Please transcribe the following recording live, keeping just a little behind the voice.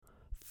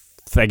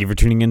Thank you for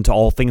tuning in to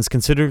All Things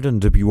Considered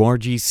on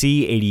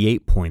WRGC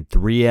 88.3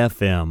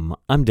 FM.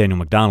 I'm Daniel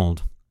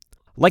McDonald.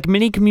 Like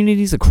many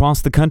communities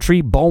across the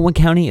country, Baldwin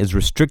County is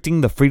restricting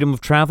the freedom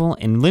of travel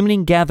and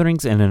limiting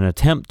gatherings in an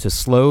attempt to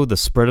slow the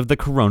spread of the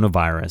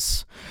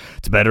coronavirus.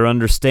 To better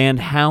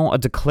understand how a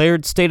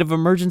declared state of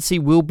emergency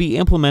will be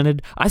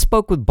implemented, I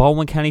spoke with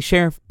Baldwin County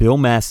Sheriff Bill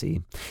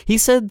Massee. He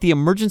said the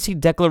emergency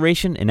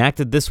declaration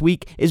enacted this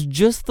week is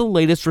just the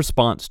latest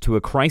response to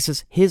a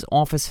crisis his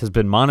office has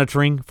been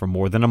monitoring for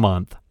more than a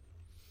month.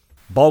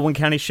 Baldwin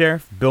County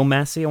Sheriff Bill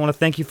Massee, I want to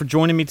thank you for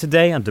joining me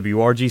today on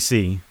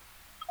WRGC.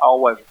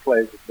 Always a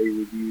pleasure to be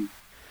with you.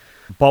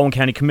 Baldwin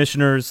County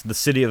Commissioners, the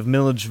City of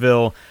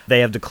Milledgeville, they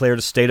have declared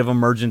a state of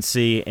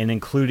emergency, and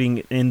including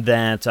in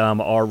that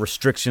are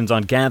restrictions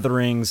on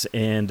gatherings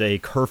and a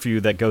curfew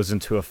that goes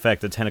into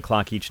effect at 10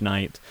 o'clock each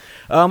night.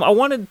 I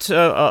wanted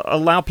to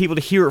allow people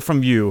to hear it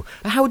from you.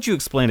 How would you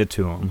explain it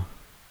to them?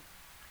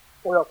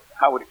 Well,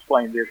 I would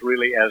explain this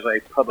really as a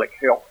public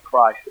health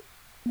crisis,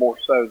 more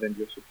so than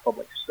just a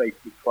public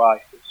safety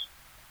crisis.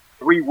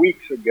 3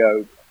 weeks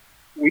ago,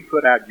 we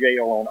put our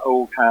jail on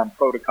old-time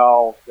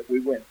protocols that we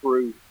went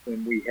through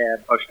when we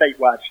had a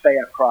statewide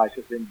staff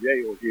crisis in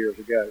jails years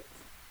ago.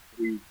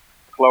 We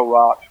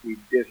Clorox, we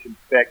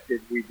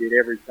disinfected, we did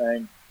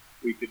everything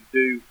we could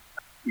do.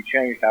 We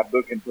changed our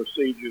booking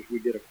procedures. We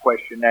did a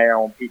questionnaire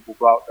on people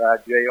brought to our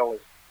jail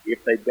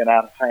if they'd been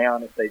out of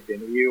town, if they'd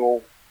been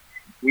ill.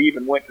 We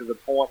even went to the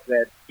point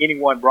that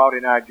anyone brought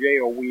in our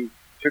jail, we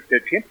took their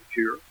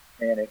temperature.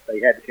 And if they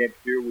had the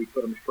temperature, we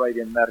put them straight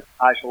in medical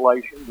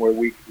isolation where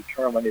we could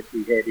determine if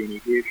we had any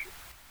issues.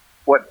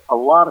 What a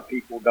lot of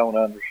people don't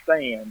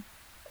understand,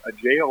 a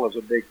jail is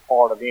a big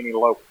part of any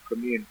local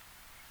community.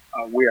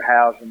 We're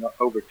housing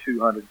over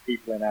 200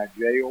 people in our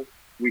jail.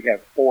 We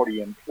have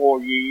 40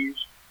 employees.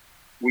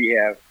 We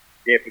have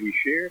deputy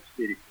sheriffs,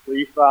 city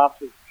police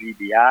officers,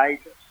 GBI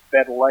agents,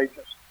 federal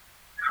agents,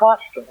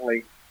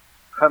 constantly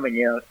coming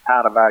in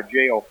out of our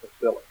jail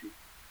facility.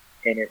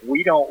 And if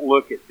we don't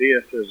look at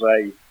this as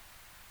a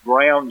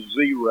ground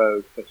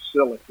zero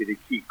facility to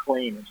keep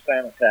clean and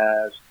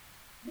sanitize,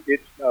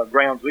 it's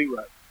ground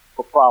zero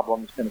for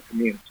problems in the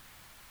community.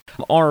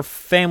 Are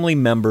family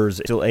members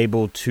still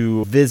able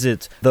to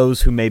visit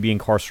those who may be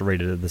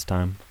incarcerated at this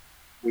time?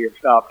 We have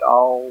stopped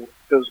all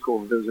physical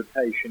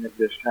visitation at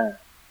this time.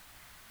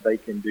 They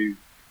can do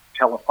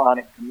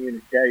telephonic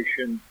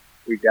communication.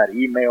 We've got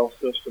email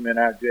system in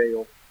our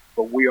jail,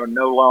 but we are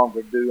no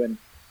longer doing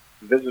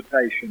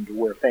visitation to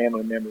where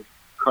family members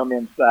come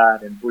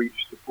inside and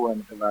breach the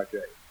perimeter of our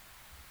jail.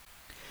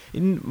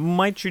 And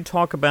might you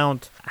talk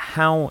about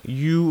how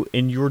you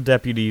and your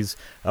deputies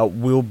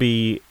will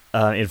be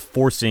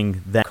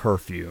enforcing that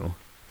curfew?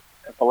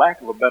 For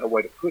lack of a better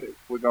way to put it,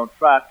 we're going to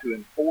try to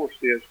enforce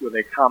this with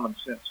a common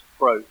sense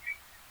approach.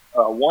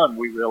 One,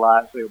 we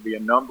realize there will be a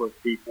number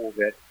of people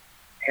that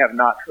have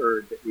not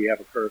heard that we have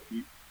a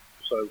curfew,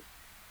 so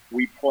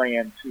we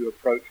plan to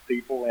approach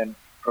people and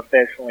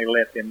professionally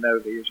let them know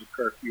there is a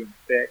curfew in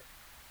effect.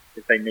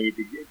 If they need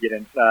to get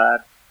inside,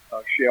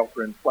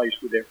 shelter in place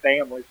with their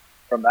families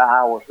from the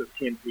hours of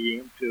 10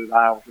 p.m. to the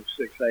hours of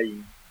 6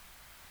 a.m.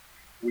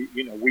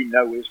 We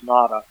know it's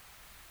not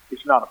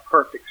a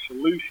perfect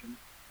solution,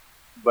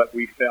 but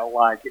we felt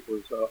like it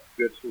was a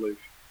good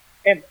solution.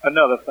 And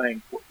another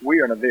thing,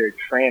 we are in a very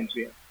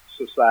transient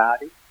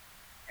society,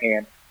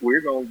 and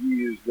we're going to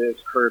use this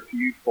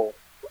curfew for,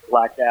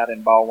 like out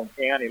in Baldwin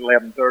County,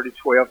 11:30,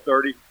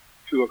 12:30,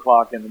 2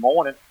 o'clock in the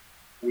morning.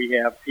 We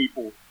have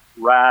people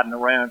riding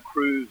around,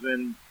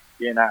 cruising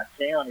in our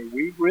county.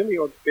 We really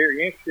are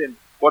very interested in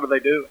what are they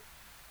doing.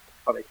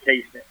 Are they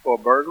casing it for a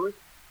burglary?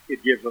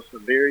 It gives us a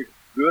very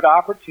good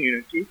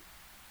opportunity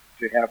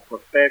to have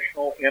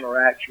professional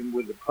interaction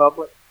with the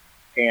public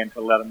and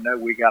to let them know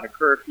we got a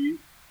curfew.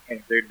 And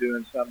if they're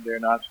doing something they're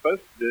not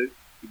supposed to do,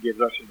 it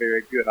gives us a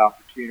very good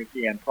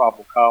opportunity and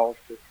probable cause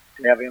to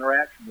have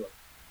interaction with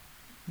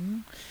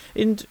them.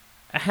 And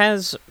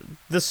has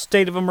the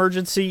state of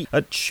emergency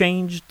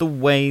changed the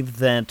way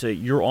that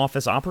your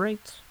office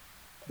operates?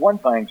 One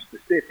thing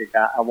specific,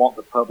 I want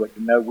the public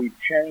to know, we've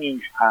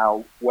changed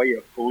our way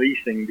of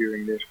policing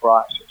during this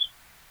crisis.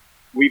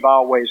 We've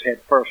always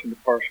had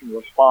person-to-person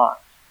response.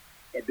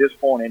 At this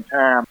point in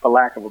time, for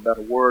lack of a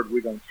better word,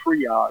 we're going to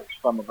triage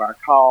some of our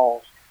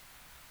calls.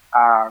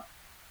 Our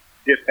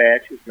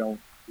dispatch is going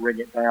to bring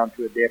it down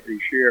to a deputy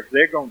sheriff.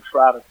 They're going to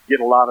try to get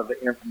a lot of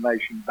the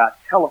information by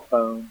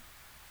telephone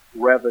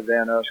rather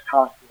than us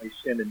constantly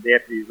sending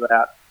deputies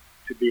out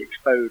to be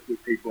exposed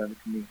with people in the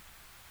community.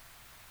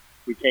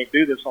 We can't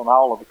do this on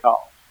all of the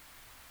calls.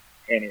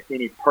 And if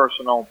any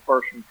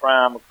person-on-person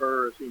crime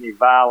occurs, any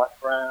violent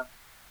crime,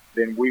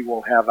 then we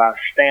will have our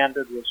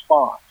standard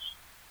response.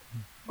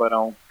 But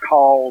on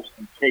calls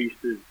and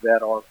cases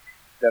that are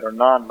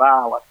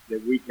nonviolent,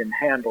 that we can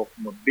handle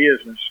from a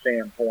business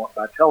standpoint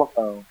by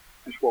telephone,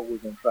 is what we're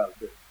going to try to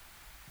do.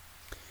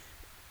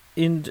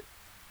 And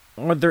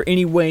are there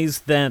any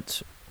ways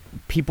that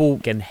people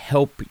can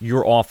help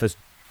your office?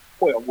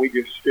 Well, we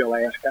just still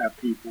ask our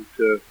people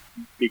to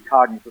be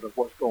cognizant of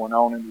what's going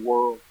on in the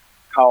world.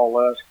 call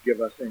us,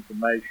 give us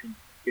information.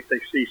 If they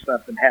see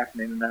something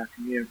happening in our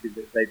community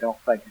that they don't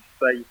think is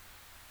safe,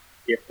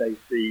 if they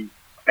see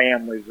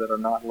families that are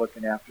not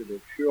looking after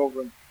their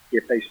children,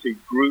 if they see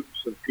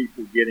groups of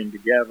people getting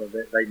together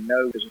that they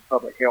know is a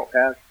public health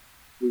hazard,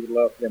 we would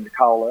love for them to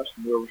call us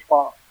and we'll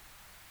respond.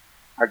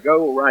 Our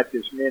goal right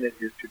this minute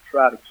is to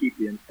try to keep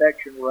the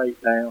infection rate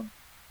down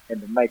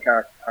and to make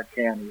our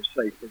county as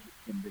safe as it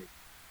can be.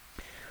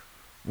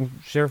 Well,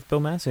 Sheriff Bill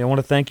Massee, I want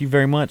to thank you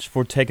very much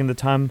for taking the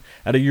time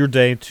out of your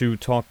day to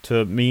talk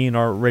to me and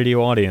our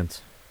radio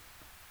audience.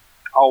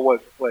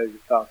 Always a pleasure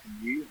talking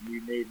to you, and you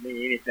need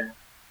me anytime.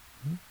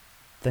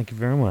 Thank you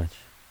very much.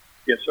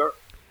 Yes, sir.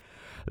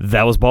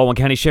 That was Baldwin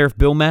County Sheriff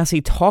Bill Massee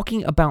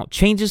talking about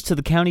changes to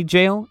the county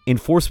jail,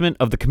 enforcement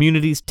of the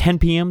community's 10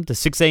 p.m. to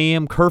 6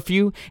 a.m.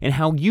 curfew, and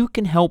how you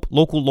can help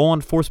local law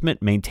enforcement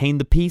maintain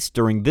the peace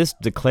during this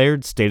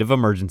declared state of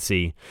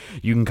emergency.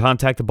 You can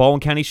contact the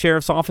Baldwin County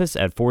Sheriff's Office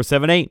at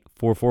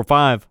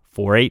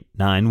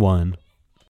 478-445-4891.